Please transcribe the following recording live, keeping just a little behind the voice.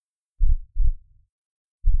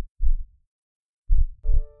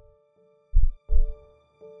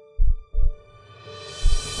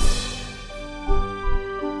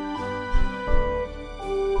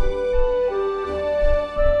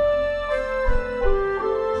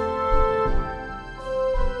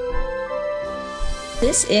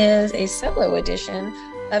This is a solo edition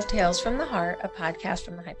of Tales from the Heart, a podcast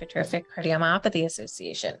from the Hypertrophic Cardiomyopathy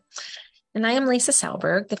Association. And I am Lisa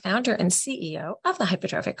Salberg, the founder and CEO of the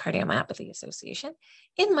Hypertrophic Cardiomyopathy Association,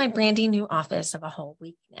 in my brandy new office of a whole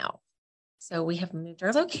week now. So we have moved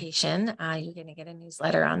our location. You're going to get a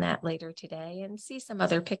newsletter on that later today and see some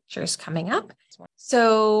other pictures coming up.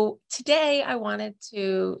 So today I wanted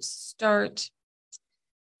to start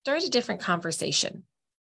a different conversation.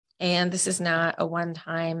 And this is not a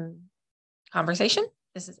one-time conversation.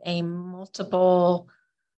 This is a multiple,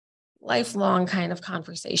 lifelong kind of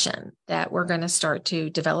conversation that we're going to start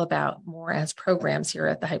to develop out more as programs here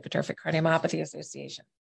at the Hypertrophic Cardiomyopathy Association.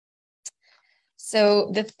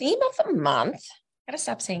 So the theme of the month, I got to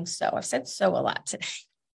stop saying so. I've said so a lot today.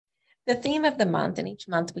 The theme of the month, and each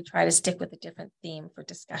month we try to stick with a different theme for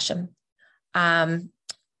discussion,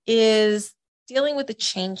 is dealing with the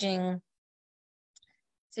changing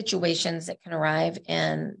situations that can arrive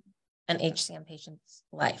in an HCM patient's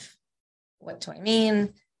life. What do I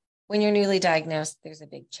mean? When you're newly diagnosed, there's a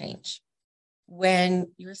big change. When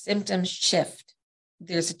your symptoms shift,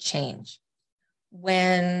 there's a change.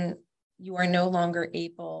 When you are no longer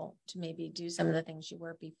able to maybe do some of the things you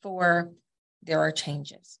were before, there are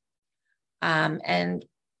changes. And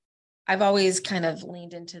I've always kind of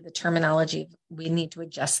leaned into the terminology, we need to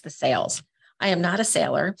adjust the sails. I am not a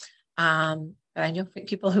sailor. But I know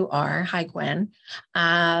people who are. Hi, Gwen.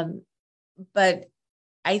 But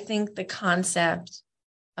I think the concept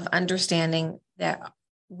of understanding that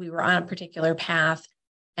we were on a particular path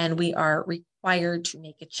and we are required to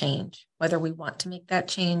make a change, whether we want to make that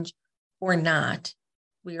change or not,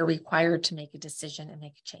 we are required to make a decision and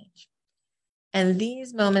make a change. And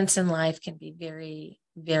these moments in life can be very,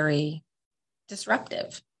 very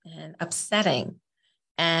disruptive and upsetting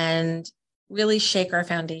and really shake our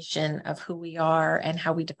foundation of who we are and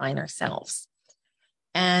how we define ourselves.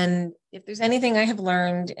 And if there's anything I have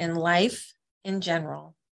learned in life in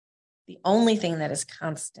general, the only thing that is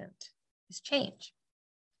constant is change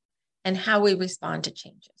and how we respond to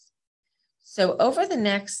changes. So over the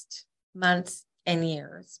next months and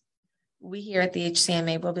years, we here at the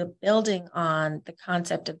HCMA will be building on the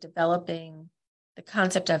concept of developing the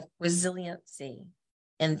concept of resiliency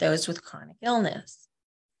in those with chronic illness.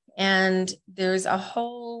 And there's a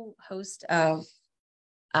whole host of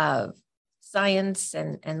science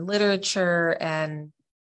and literature and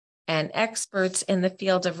experts in the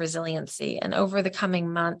field of resiliency. And over the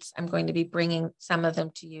coming months, I'm going to be bringing some of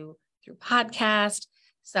them to you through podcast,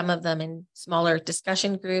 some of them in smaller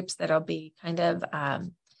discussion groups that'll be kind of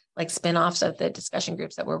like spin-offs of the discussion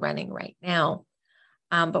groups that we're running right now.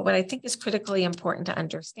 But what I think is critically important to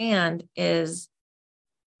understand is,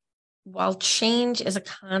 while change is a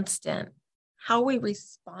constant, how we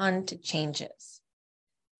respond to changes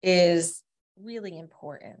is really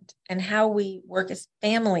important. And how we work as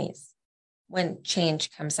families when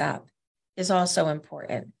change comes up is also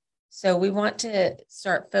important. So we want to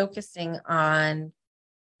start focusing on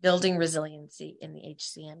building resiliency in the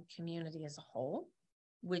HCM community as a whole,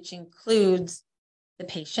 which includes the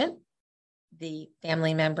patient, the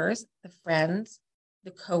family members, the friends, the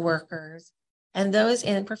coworkers, and those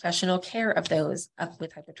in professional care of those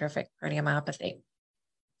with hypertrophic cardiomyopathy.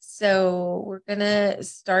 So we're going to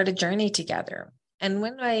start a journey together. And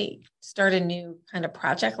when I start a new kind of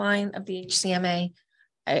project line of the HCMA,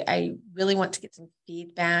 I really want to get some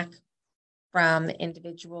feedback from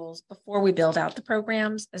individuals before we build out the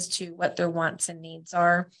programs as to what their wants and needs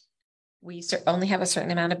are. We only have a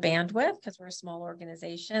certain amount of bandwidth because we're a small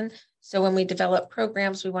organization. So when we develop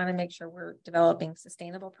programs, we want to make sure we're developing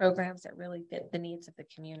sustainable programs that really fit the needs of the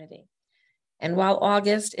community. And while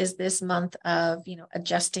August is this month of,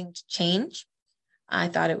 adjusting to change, I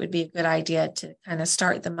thought it would be a good idea to kind of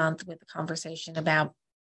start the month with a conversation about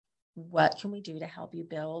what can we do to help you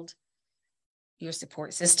build your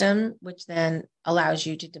support system, which then allows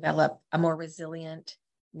you to develop a more resilient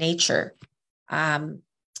nature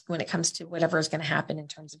when it comes to whatever is going to happen in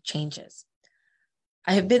terms of changes.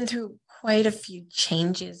 I have been through quite a few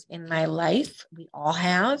changes in my life. We all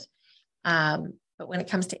have. But when it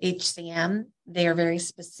comes to HCM, they are very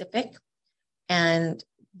specific and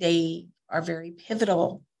they are very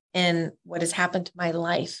pivotal in what has happened to my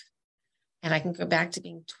life. And I can go back to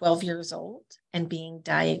being 12 years old and being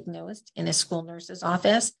diagnosed in a school nurse's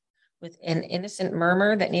office with an innocent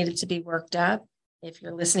murmur that needed to be worked up. If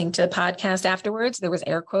you're listening to the podcast afterwards, there was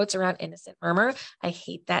air quotes around innocent murmur. I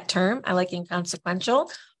hate that term. I like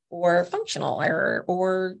inconsequential or functional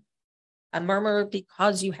or a murmur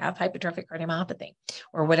because you have hypertrophic cardiomyopathy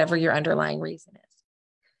or whatever your underlying reason is.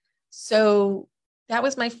 So that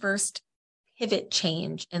was my first pivot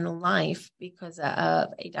change in life because of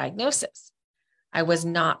a diagnosis. I was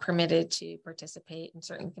not permitted to participate in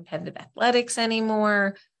certain competitive athletics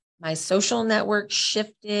anymore. My social network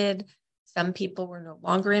shifted. Some people were no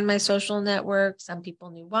longer in my social network. Some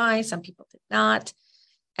people knew why, some people did not.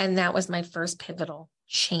 And that was my first pivotal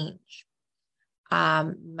change.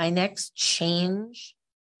 My next change,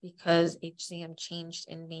 because HCM changed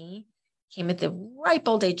in me, came at the ripe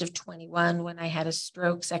old age of 21 when I had a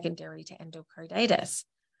stroke secondary to endocarditis.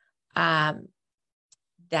 That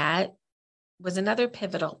was another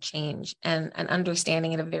pivotal change, and an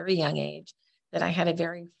understanding at a very young age that I had a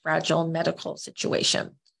very fragile medical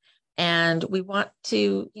situation. And we want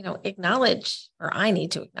to, acknowledge, or I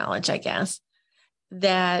need to acknowledge, I guess,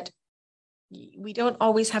 that we don't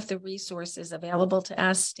always have the resources available to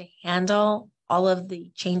us to handle all of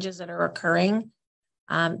the changes that are occurring.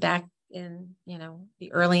 Back in,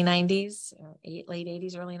 the early 90s, late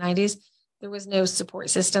 80s, early 90s, there was no support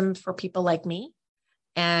system for people like me.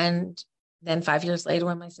 And then 5 years later,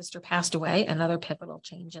 when my sister passed away, another pivotal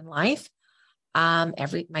change in life. My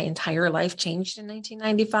entire life changed in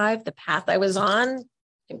 1995. The path I was on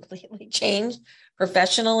completely changed.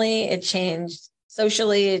 Professionally, it changed.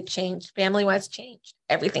 Socially, it changed. Family-wise, changed.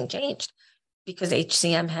 Everything changed because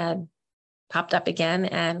HCM had popped up again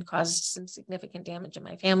and caused some significant damage in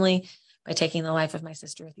my family by taking the life of my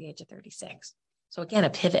sister at the age of 36. So again, a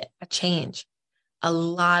pivot, a change, a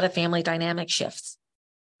lot of family dynamic shifts.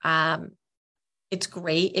 It's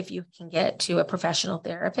great if you can get to a professional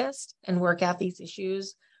therapist and work out these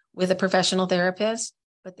issues with a professional therapist,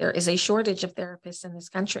 but there is a shortage of therapists in this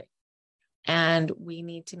country. And we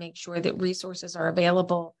need to make sure that resources are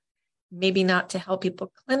available, maybe not to help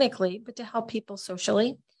people clinically, but to help people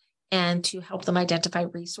socially and to help them identify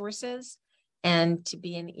resources and to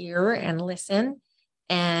be an ear and listen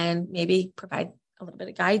and maybe provide a little bit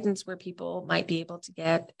of guidance where people might be able to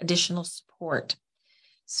get additional support.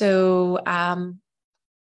 So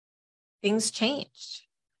things changed,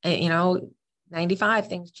 95,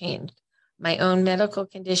 things changed. My own medical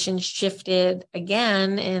conditions shifted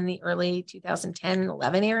again in the early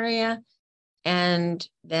 2010-11 area. And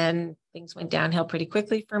then things went downhill pretty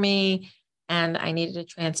quickly for me. And I needed a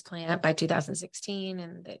transplant by 2016.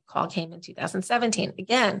 And the call came in 2017.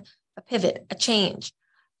 Again, a pivot, a change,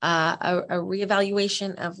 a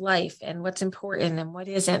reevaluation of life and what's important and what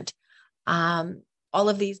isn't. All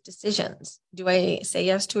of these decisions. Do I say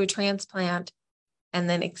yes to a transplant and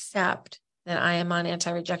then accept that I am on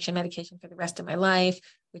anti-rejection medication for the rest of my life,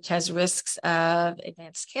 which has risks of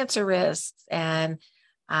advanced cancer risks and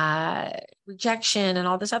rejection and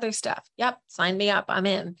all this other stuff? Yep, sign me up. I'm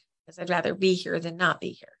in, because I'd rather be here than not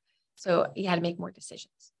be here. So you had to make more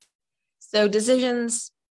decisions. So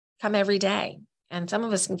decisions come every day. And some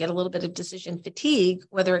of us can get a little bit of decision fatigue,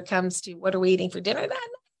 whether it comes to what are we eating for dinner that night,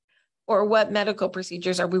 or what medical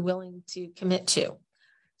procedures are we willing to commit to.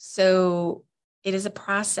 So it is a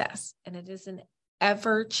process, and it is an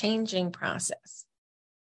ever-changing process.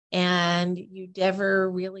 And you never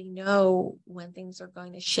really know when things are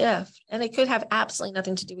going to shift. And it could have absolutely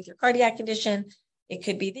nothing to do with your cardiac condition. It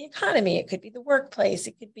could be the economy. It could be the workplace.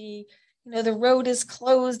 It could be, the road is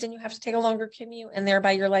closed and you have to take a longer commute, and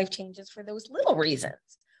thereby your life changes for those little reasons.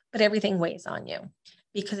 But everything weighs on you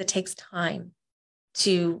because it takes time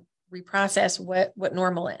to reprocess what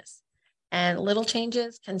normal is. And little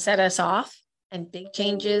changes can set us off, and big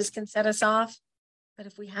changes can set us off. But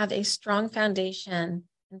if we have a strong foundation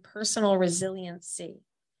and personal resiliency,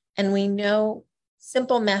 and we know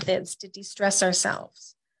simple methods to de-stress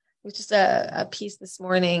ourselves, which is a piece this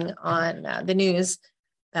morning on the news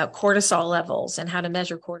about cortisol levels and how to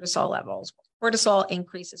measure cortisol levels. Cortisol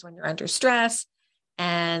increases when you're under stress,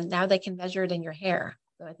 and now they can measure it in your hair.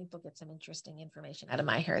 So I think they'll get some interesting information out of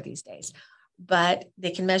my hair these days. But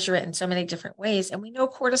they can measure it in so many different ways. And we know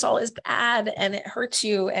cortisol is bad, and it hurts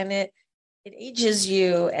you, and it ages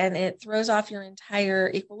you, and it throws off your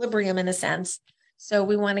entire equilibrium in a sense. So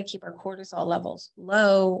we want to keep our cortisol levels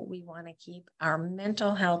low. We want to keep our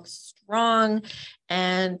mental health strong.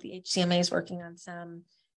 And the HCMA is working on some,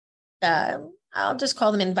 I'll just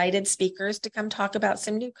call them invited speakers, to come talk about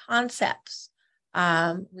some new concepts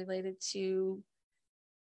related to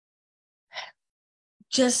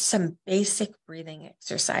just some basic breathing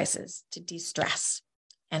exercises to de-stress.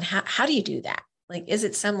 And how do you do that? Like, is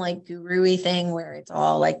it some like guru-y thing where it's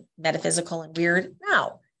all like metaphysical and weird?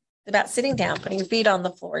 No, it's about sitting down, putting your feet on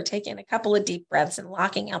the floor, taking a couple of deep breaths and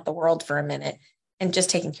locking out the world for a minute and just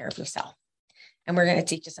taking care of yourself. And we're going to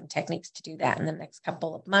teach you some techniques to do that in the next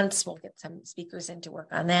couple of months. We'll get some speakers in to work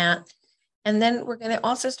on that. And then we're going to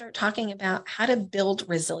also start talking about how to build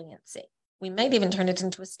resiliency. We might even turn it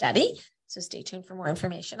into a study So stay tuned for more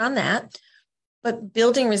information on that. But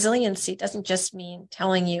building resiliency doesn't just mean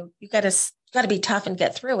telling you, you got to be tough and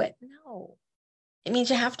get through it. No, it means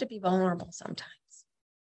you have to be vulnerable sometimes.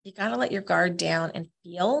 You got to let your guard down and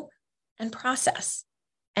feel and process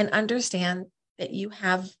and understand that you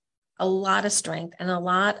have a lot of strength and a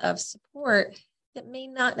lot of support that may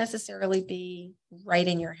not necessarily be right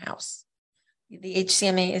in your house. The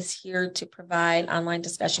HCMA is here to provide online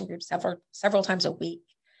discussion groups several times a week,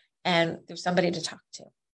 and there's somebody to talk to.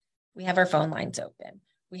 We have our phone lines open.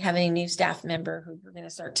 We have a new staff member who you're going to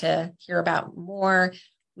start to hear about more.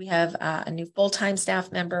 We have a new full-time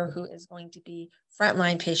staff member who is going to be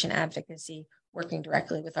frontline patient advocacy, working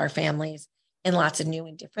directly with our families in lots of new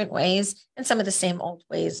and different ways, and some of the same old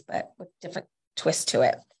ways, but with different twists to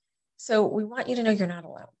it. So we want you to know you're not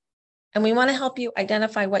alone. And we want to help you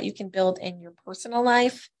identify what you can build in your personal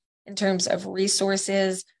life in terms of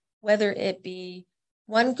resources, whether it be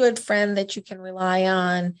one good friend that you can rely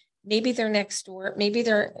on, maybe they're next door, maybe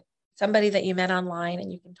they're somebody that you met online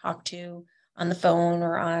and you can talk to on the phone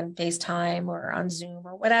or on FaceTime or on Zoom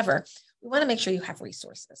or whatever. We want to make sure you have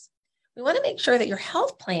resources. We want to make sure that your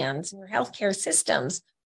health plans and your healthcare systems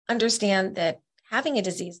understand that having a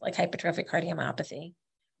disease like hypertrophic cardiomyopathy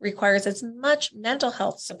requires as much mental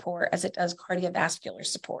health support as it does cardiovascular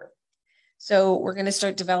support. So we're going to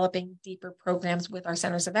start developing deeper programs with our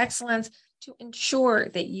centers of excellence to ensure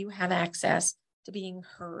that you have access to being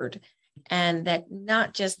heard, and that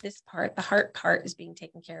not just this part, the heart part, is being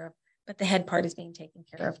taken care of, but the head part is being taken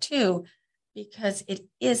care of too, because it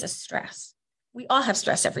is a stress. We all have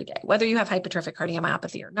stress every day, whether you have hypertrophic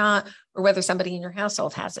cardiomyopathy or not, or whether somebody in your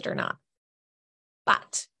household has it or not.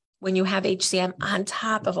 But when you have HCM on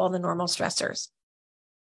top of all the normal stressors,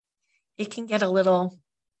 it can get a little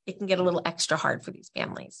extra hard for these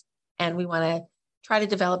families. And we want to try to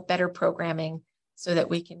develop better programming so that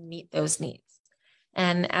we can meet those needs.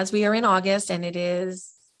 And as we are in August and it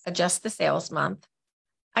is Adjust the Sales Month,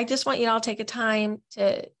 I just want you to all take a time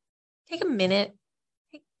to take a minute,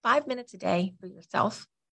 take 5 minutes a day for yourself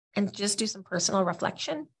and just do some personal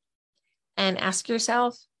reflection and ask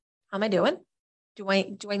yourself, how am I doing? Do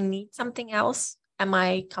I need something else? Am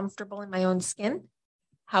I comfortable in my own skin?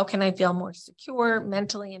 How can I feel more secure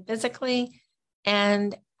mentally and physically?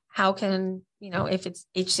 And how can, if it's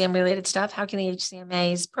HCM related stuff, how can the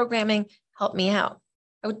HCMA's programming help me out?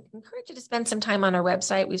 I would encourage you to spend some time on our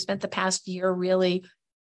website. We've spent the past year really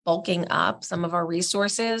bulking up some of our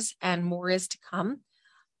resources, and more is to come.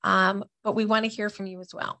 But we want to hear from you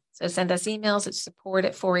as well. So send us emails at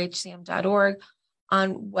support@4hcm.org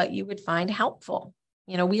on what you would find helpful.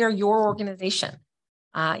 We are your organization.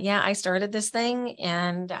 I started this thing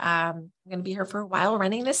and I'm going to be here for a while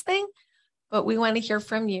running this thing, but we want to hear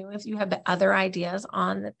from you if you have other ideas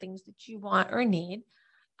on the things that you want or need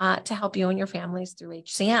to help you and your families through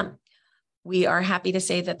HCM. We are happy to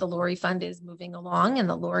say that the Lori Fund is moving along, and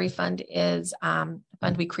the Lori Fund is a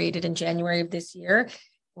fund we created in January of this year.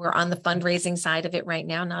 We're on the fundraising side of it right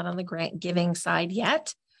now, not on the grant giving side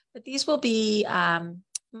yet, but these will be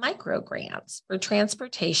micro grants for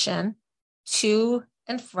transportation to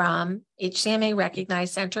and from HCMA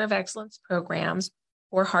recognized Center of Excellence programs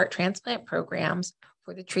or heart transplant programs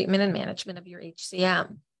for the treatment and management of your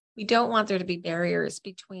HCM. We don't want there to be barriers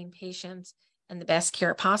between patients and the best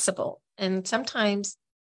care possible. And sometimes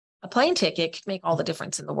a plane ticket could make all the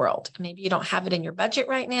difference in the world. Maybe you don't have it in your budget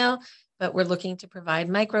right now, but we're looking to provide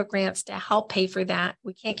micro grants to help pay for that.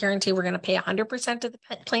 We can't guarantee we're going to pay 100% of the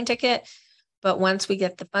plane ticket, but once we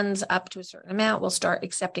get the funds up to a certain amount, we'll start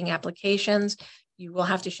accepting applications. You will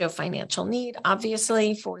have to show financial need,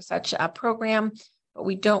 obviously, for such a program, but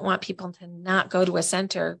we don't want people to not go to a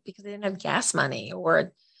center because they didn't have gas money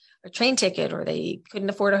or a train ticket, or they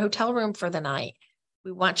couldn't afford a hotel room for the night.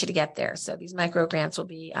 We want you to get there. So these micro grants will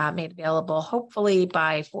be made available hopefully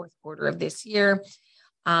by fourth quarter of this year.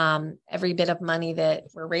 Every bit of money that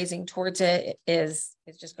we're raising towards it is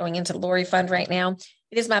just going into the Lori Fund right now.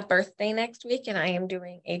 It is my birthday next week, and I am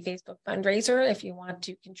doing a Facebook fundraiser. If you want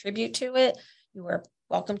to contribute to it, you are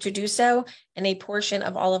welcome to do so. And a portion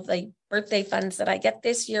of all of the birthday funds that I get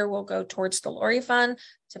this year will go towards the Lori Fund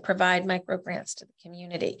to provide micro grants to the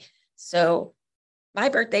community. So my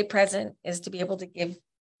birthday present is to be able to give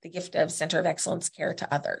the gift of Center of Excellence care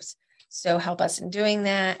to others. So help us in doing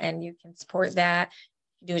that, and you can support that.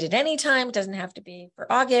 You can do it at any time. It doesn't have to be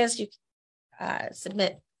for August. You can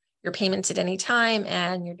submit your payments at any time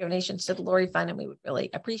and your donations to the Lori Fund, and we would really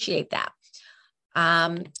appreciate that.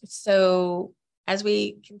 So as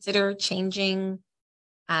we consider changes,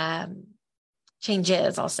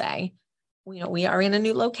 I'll say, we are in a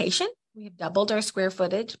new location. We have doubled our square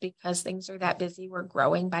footage because things are that busy. We're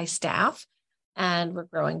growing by staff and we're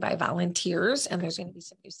growing by volunteers, and there's going to be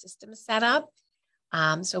some new systems set up.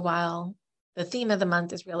 So while the theme of the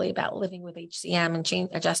month is really about living with HCM and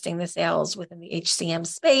adjusting the sales within the HCM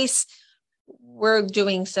space, we're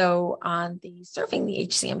doing so on the serving the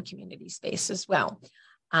HCM community space as well.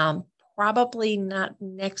 Probably not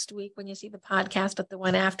next week when you see the podcast, but the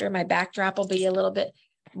one after. My backdrop will be a little bit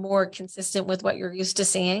more consistent with what you're used to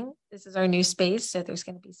seeing. This is our new space, so there's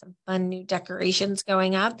going to be some fun new decorations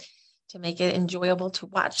going up to make it enjoyable to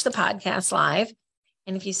watch the podcast live.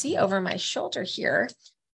 And if you see over my shoulder here,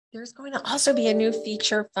 there's going to also be a new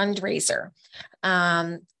feature fundraiser.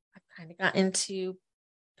 I've kind of got into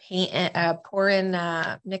pouring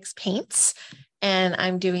mixed paints, and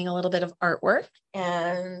I'm doing a little bit of artwork,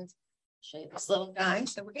 and show you this little guy.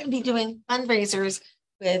 So we're going to be doing fundraisers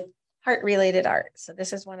with heart-related art. So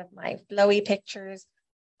this is one of my flowy pictures.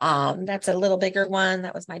 That's a little bigger one.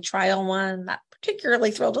 That was my trial one. Not particularly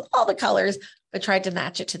thrilled with all the colors, but tried to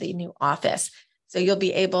match it to the new office. So you'll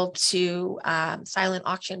be able to silent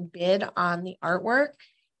auction bid on the artwork,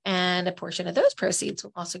 and a portion of those proceeds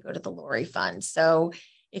will also go to the Lori Fund. So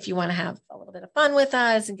if you want to have a little bit of fun with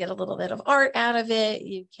us and get a little bit of art out of it,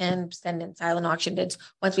 you can send in silent auction bids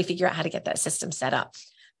once we figure out how to get that system set up.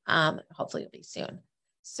 Hopefully it'll be soon.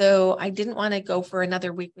 So I didn't want to go for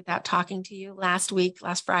another week without talking to you. Last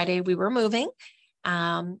Friday, we were moving.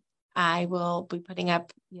 I will be putting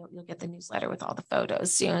up, you'll get the newsletter with all the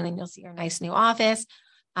photos soon, and you'll see our nice new office.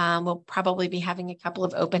 We'll probably be having a couple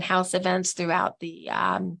of open house events throughout the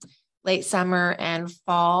late summer and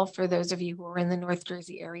fall for those of you who are in the North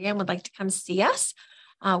Jersey area and would like to come see us.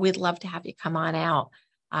 We'd love to have you come on out.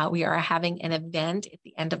 We are having an event at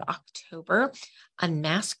the end of October,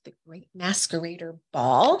 Unmask the Great Masquerader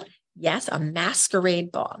Ball. Yes, a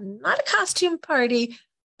masquerade ball, not a costume party,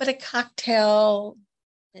 but a cocktail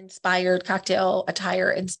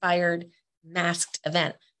attire inspired masked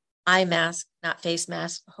event. Eye mask, not face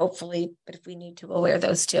mask, hopefully, but if we need to, we'll wear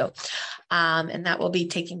those too. And that will be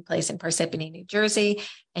taking place in Parsippany, New Jersey.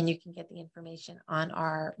 And you can get the information on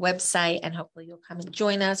our website, and hopefully you'll come and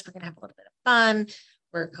join us. We're going to have a little bit of fun.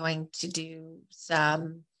 We're going to do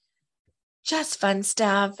some just fun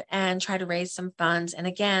stuff and try to raise some funds. And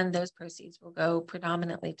again, those proceeds will go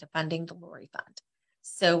predominantly to funding the Lori Fund.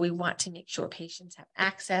 So we want to make sure patients have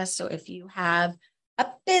access. So if you have a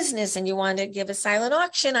business and you want to give a silent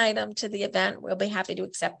auction item to the event, we'll be happy to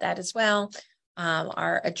accept that as well.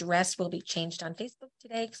 Our address will be changed on Facebook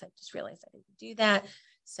today because I just realized I didn't do that.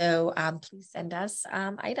 So please send us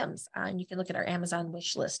items, and you can look at our Amazon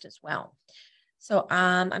wish list as well. So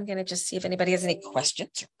I'm going to just see if anybody has any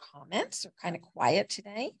questions or comments. They're kind of quiet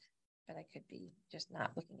today, but I could be just not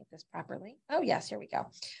looking at this properly. Oh yes, here we go.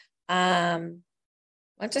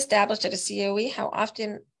 Once established at a COE, how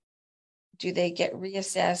often do they get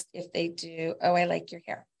reassessed if they do? Oh, I like your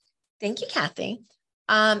hair. Thank you, Kathy.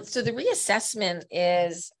 So the reassessment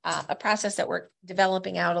is a process that we're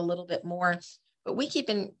developing out a little bit more, but we keep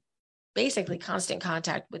in basically constant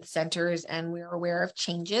contact with centers, and we're aware of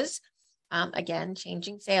changes. Again,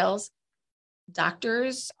 changing sales.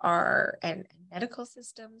 Doctors and medical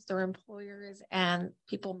systems, their employers, and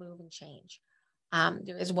people move and change.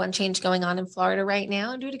 There is one change going on in Florida right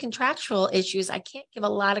now, and due to contractual issues, I can't give a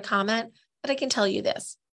lot of comment, but I can tell you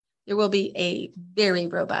this. There will be a very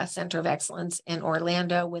robust center of excellence in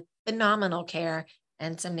Orlando with phenomenal care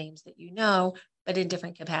and some names that you know, but in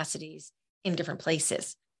different capacities in different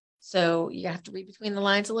places. So you have to read between the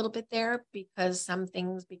lines a little bit there, because some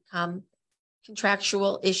things become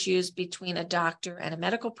contractual issues between a doctor and a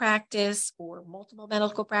medical practice or multiple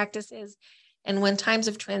medical practices. And when times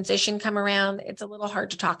of transition come around, it's a little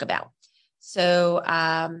hard to talk about. So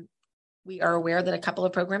we are aware that a couple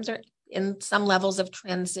of programs are in some levels of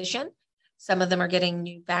transition. Some of them are getting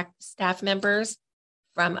new staff members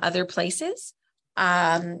from other places.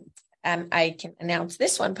 I can announce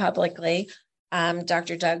this one publicly.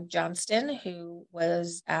 Dr. Doug Johnston, who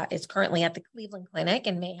is currently at the Cleveland Clinic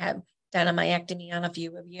and may have done a myectomy on a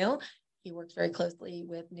few of you. He works very closely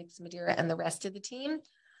with Nick Madeira and the rest of the team.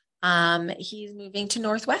 He's moving to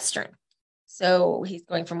Northwestern. So he's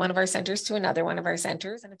going from one of our centers to another one of our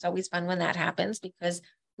centers. And it's always fun when that happens because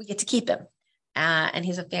we get to keep him. And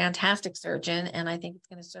he's a fantastic surgeon. And I think it's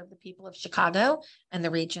going to serve the people of Chicago and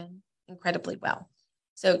the region incredibly well.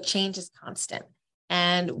 So change is constant.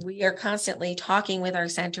 And we are constantly talking with our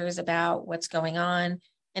centers about what's going on.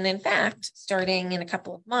 And in fact, starting in a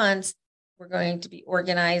couple of months, we're going to be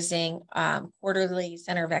organizing quarterly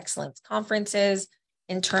Center of Excellence conferences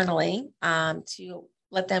internally to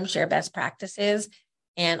let them share best practices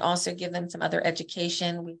and also give them some other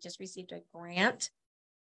education. We just received a grant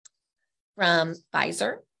from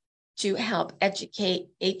Pfizer to help educate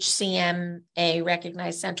HCMA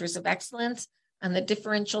recognized centers of excellence on the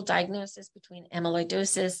differential diagnosis between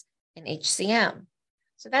amyloidosis and HCM.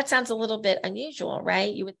 So that sounds a little bit unusual,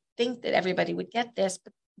 right? You would think that everybody would get this,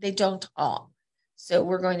 but they don't all. So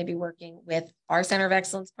we're going to be working with our Center of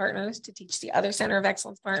Excellence partners to teach the other Center of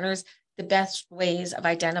Excellence partners the best ways of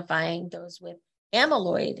identifying those with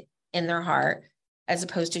amyloid in their heart, as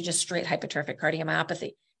opposed to just straight hypertrophic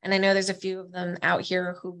cardiomyopathy. And I know there's a few of them out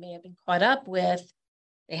here who may have been caught up with,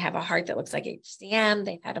 they have a heart that looks like HCM,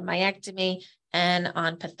 they've had a myectomy, and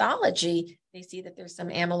on pathology, they see that there's some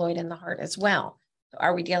amyloid in the heart as well. So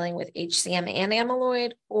are we dealing with HCM and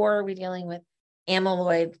amyloid, or are we dealing with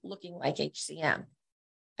amyloid looking like HCM?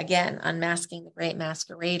 Again, unmasking the great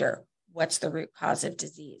masquerader. What's the root cause of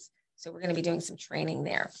disease? So we're going to be doing some training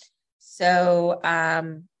there. So,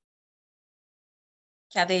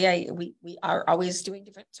 Kathy, we are always doing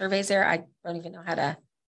different surveys there. I don't even know how to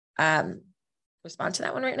respond to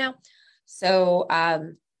that one right now. So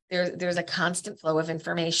there's a constant flow of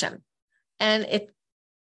information, and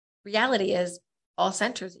reality is all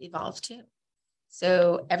centers evolve too.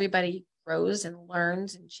 So everybody grows and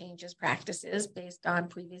learns and changes practices based on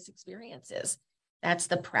previous experiences. That's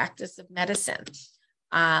the practice of medicine.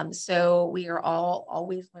 So we are all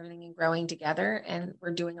always learning and growing together, and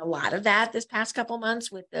we're doing a lot of that this past couple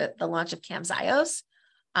months with the launch of Camzyos.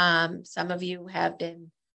 Some of you have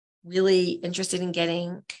been really interested in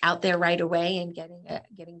getting out there right away and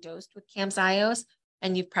getting dosed with Camzyos,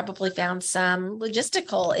 and you've probably found some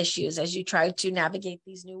logistical issues as you try to navigate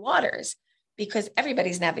these new waters, because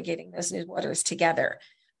everybody's navigating those new waters together.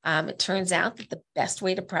 It turns out that the best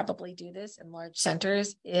way to probably do this in large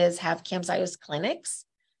centers is have Camzyos clinics,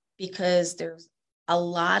 because there's a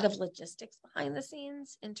lot of logistics behind the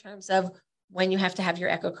scenes in terms of when you have to have your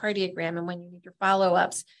echocardiogram and when you need your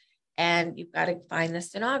follow-ups, and you've got to find the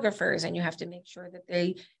stenographers, and you have to make sure that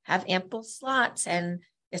they have ample slots, and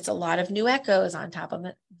it's a lot of new echoes on top of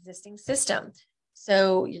an existing system.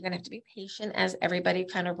 So you're going to have to be patient as everybody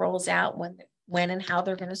kind of rolls out when and how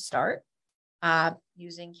they're going to start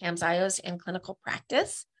using Camzyos in clinical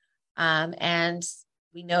practice. And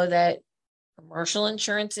we know that commercial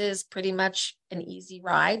insurance is pretty much an easy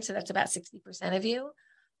ride. So that's about 60% of you.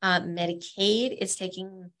 Medicaid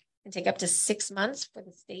can take up to 6 months for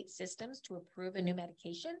the state systems to approve a new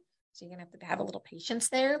medication. So you're going to have a little patience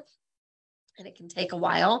there. And it can take a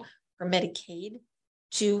while for Medicaid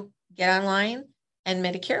to get online. And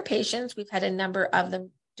Medicare patients, we've had a number of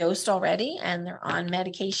them dosed already, and they're on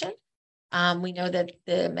medication. We know that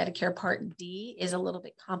the Medicare Part D is a little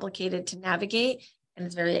bit complicated to navigate, and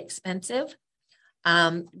it's very expensive.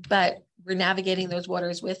 But we're navigating those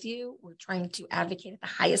waters with you. We're trying to advocate at the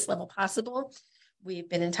highest level possible. We've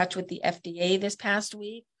been in touch with the FDA this past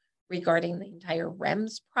week regarding the entire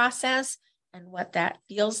REMS process and what that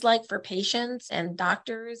feels like for patients and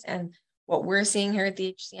doctors, and what we're seeing here at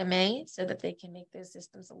the HCMA, so that they can make those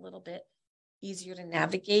systems a little bit easier to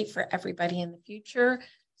navigate for everybody in the future.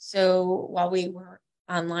 So while we were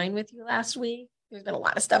online with you last week, there's been a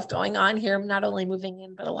lot of stuff going on here, not only moving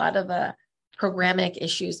in, but a lot of programmatic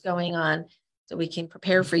issues going on, so we can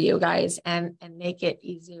prepare for you guys and make it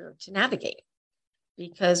easier to navigate,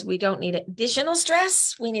 because we don't need additional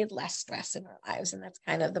stress. We need less stress in our lives. And that's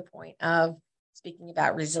kind of the point of speaking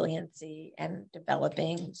about resiliency and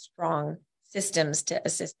developing strong systems to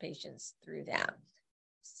assist patients through that.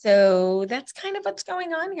 So that's kind of what's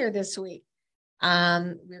going on here this week.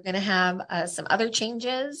 We're going to have some other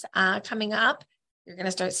changes coming up. You're going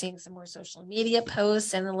to start seeing some more social media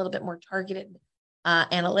posts and a little bit more targeted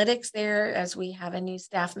analytics there, as we have a new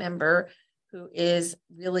staff member who is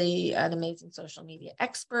really an amazing social media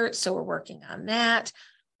expert. So we're working on that.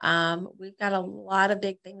 We've got a lot of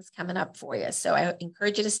big things coming up for you. So I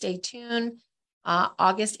encourage you to stay tuned.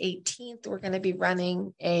 August 18th, we're going to be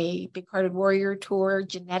running a Big Hearted Warrior Tour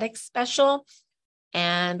genetics special,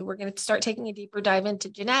 and we're going to start taking a deeper dive into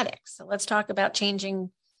genetics. So let's talk about changing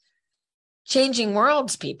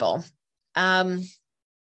worlds, people. It's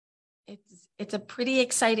a pretty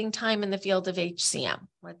exciting time in the field of HCM.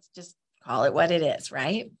 Let's just call it what it is,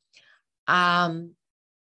 right? Genetic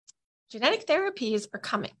therapies are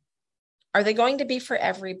coming. Are they going to be for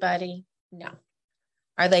everybody? No.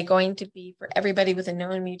 Are they going to be for everybody with a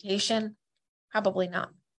known mutation? Probably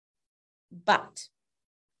not. But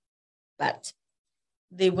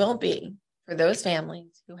they will be for those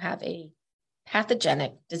families who have a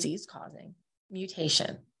pathogenic disease-causing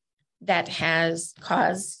mutation that has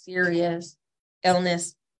caused serious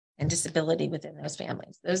illness and disability within those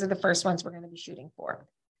families. Those are the first ones we're going to be shooting for.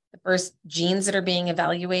 The first genes that are being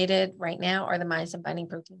evaluated right now are the myosin binding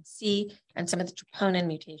protein C and some of the troponin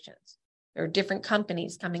mutations. There are different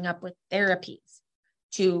companies coming up with therapies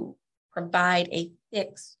to provide a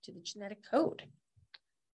fix to the genetic code.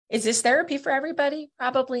 Is this therapy for everybody?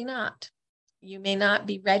 Probably not. You may not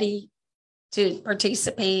be ready to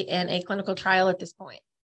participate in a clinical trial at this point.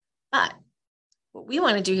 But what we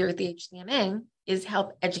want to do here at the HCMA is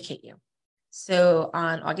help educate you. So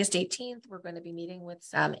on August 18th, we're going to be meeting with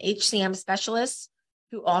some HCM specialists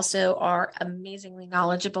who also are amazingly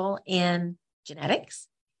knowledgeable in genetics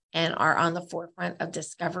and are on the forefront of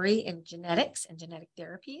discovery in genetics and genetic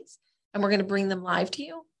therapies. And we're going to bring them live to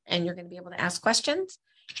you, and you're going to be able to ask questions.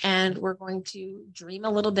 And we're going to dream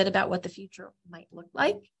a little bit about what the future might look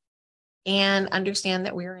like and understand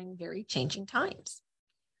that we're in very changing times.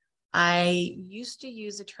 I used to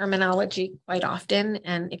use a terminology quite often,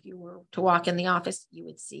 and if you were to walk in the office, you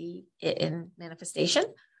would see it in manifestation.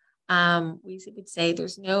 We would say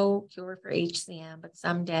there's no cure for HCM, but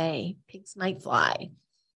someday pigs might fly.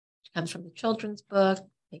 It comes from the children's book,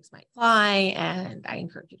 Pigs Might Fly, and I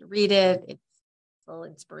encourage you to read it. It's a little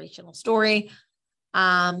inspirational story,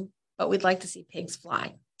 but we'd like to see pigs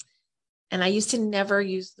fly. And I used to never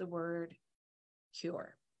use the word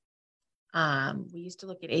cure. We used to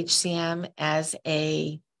look at HCM as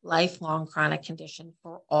a lifelong chronic condition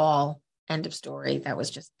for all, end of story. That was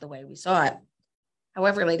just the way we saw it.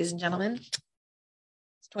 However, ladies and gentlemen,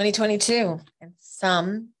 it's 2022, and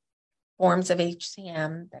some forms of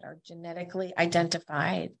HCM that are genetically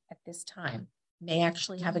identified at this time may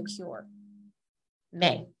actually have a cure.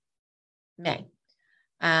 May.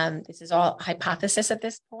 This is all hypothesis at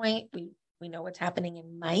this point. We know what's happening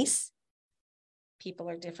in mice. People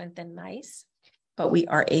are different than mice, but we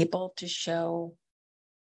are able to show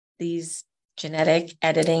these genetic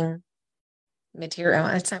editing material.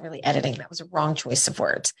 It's not really editing. That was a wrong choice of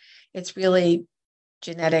words. It's really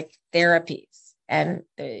genetic therapies and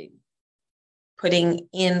the putting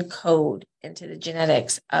in code into the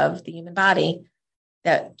genetics of the human body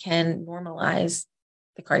that can normalize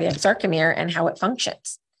the cardiac sarcomere and how it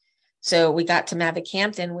functions. So we got to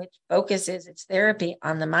mavacamten, which focuses its therapy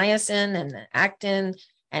on the myosin and the actin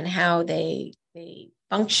and how they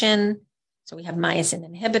function. So we have myosin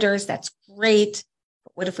inhibitors. That's great.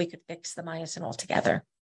 But what if we could fix the myosin altogether?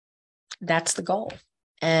 That's the goal.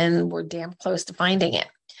 And we're damn close to finding it.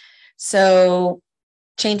 So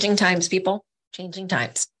changing times, people, changing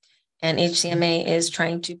times. And HCMA is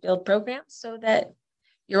trying to build programs so that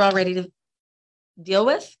you're all ready to deal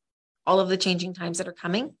with all of the changing times that are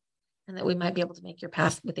coming, and that we might be able to make your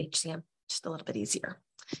path with HCM just a little bit easier.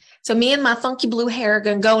 So me and my funky blue hair are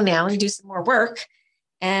going to go now and do some more work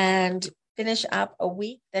and finish up a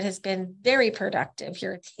week that has been very productive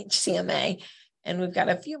here at the HCMA. And we've got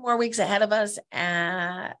a few more weeks ahead of us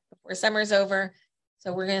before summer's over.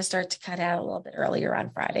 So we're going to start to cut out a little bit earlier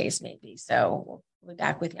on Fridays, maybe. So we'll be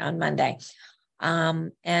back with you on Monday.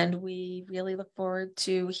 And we really look forward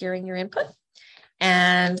to hearing your input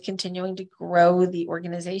and continuing to grow the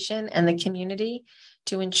organization and the community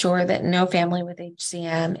to ensure that no family with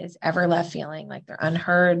HCM is ever left feeling like they're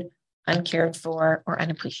unheard, uncared for, or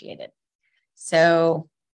unappreciated. So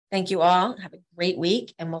thank you all. Have a great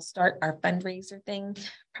week. And we'll start our fundraiser thing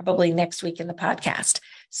probably next week in the podcast.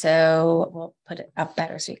 So we'll put it up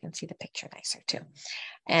better so you can see the picture nicer too.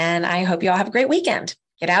 And I hope you all have a great weekend.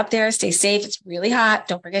 Get out there, stay safe. It's really hot.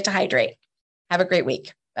 Don't forget to hydrate. Have a great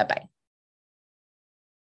week. Bye-bye.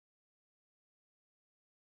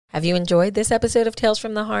 Have you enjoyed this episode of Tales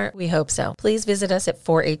from the Heart? We hope so. Please visit us at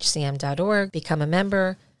 4hcm.org, become a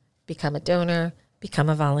member, become a donor, become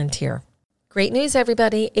a volunteer. Great news,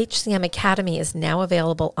 everybody. HCM Academy is now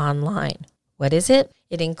available online. What is it?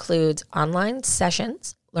 It includes online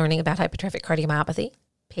sessions, learning about hypertrophic cardiomyopathy,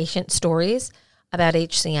 patient stories about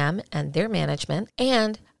HCM and their management,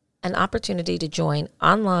 and an opportunity to join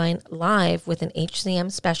online live with an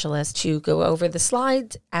HCM specialist to go over the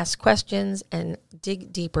slides, ask questions, and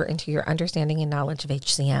dig deeper into your understanding and knowledge of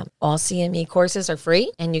HCM. All CME courses are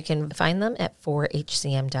free, and you can find them at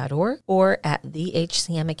 4hcm.org or at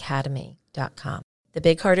thehcmacademy.com. The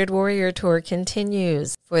Big Hearted Warrior Tour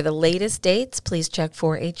continues. For the latest dates, please check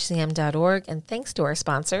 4hcm.org, and thanks to our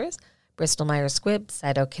sponsors, Bristol Myers Squibb,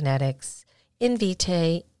 Cytokinetics,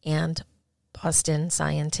 Invitae, and Boston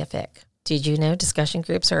Scientific. Did you know discussion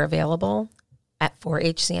groups are available at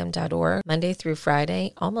 4hcm.org Monday through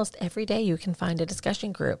Friday? Almost every day you can find a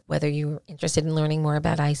discussion group. Whether you're interested in learning more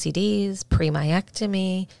about ICDs,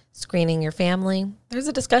 pre-myectomy, screening your family, there's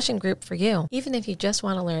a discussion group for you. Even if you just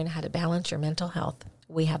want to learn how to balance your mental health,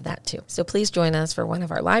 we have that too. So please join us for one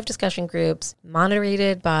of our live discussion groups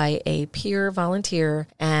moderated by a peer volunteer,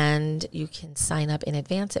 and you can sign up in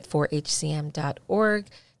advance at 4hcm.org.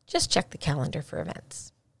 Just check the calendar for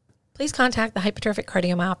events. Please contact the Hypertrophic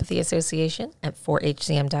Cardiomyopathy Association at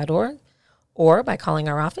 4hcm.org or by calling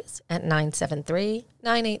our office at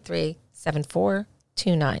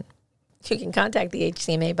 973-983-7429. You can contact the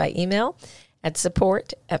HCMA by email at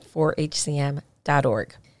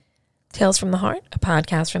support@4hcm.org. Tales from the Heart, a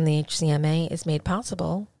podcast from the HCMA, is made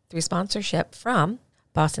possible through sponsorship from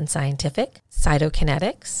Boston Scientific,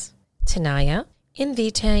 Cytokinetics, Tenaya,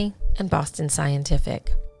 Invitae, and Boston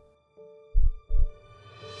Scientific.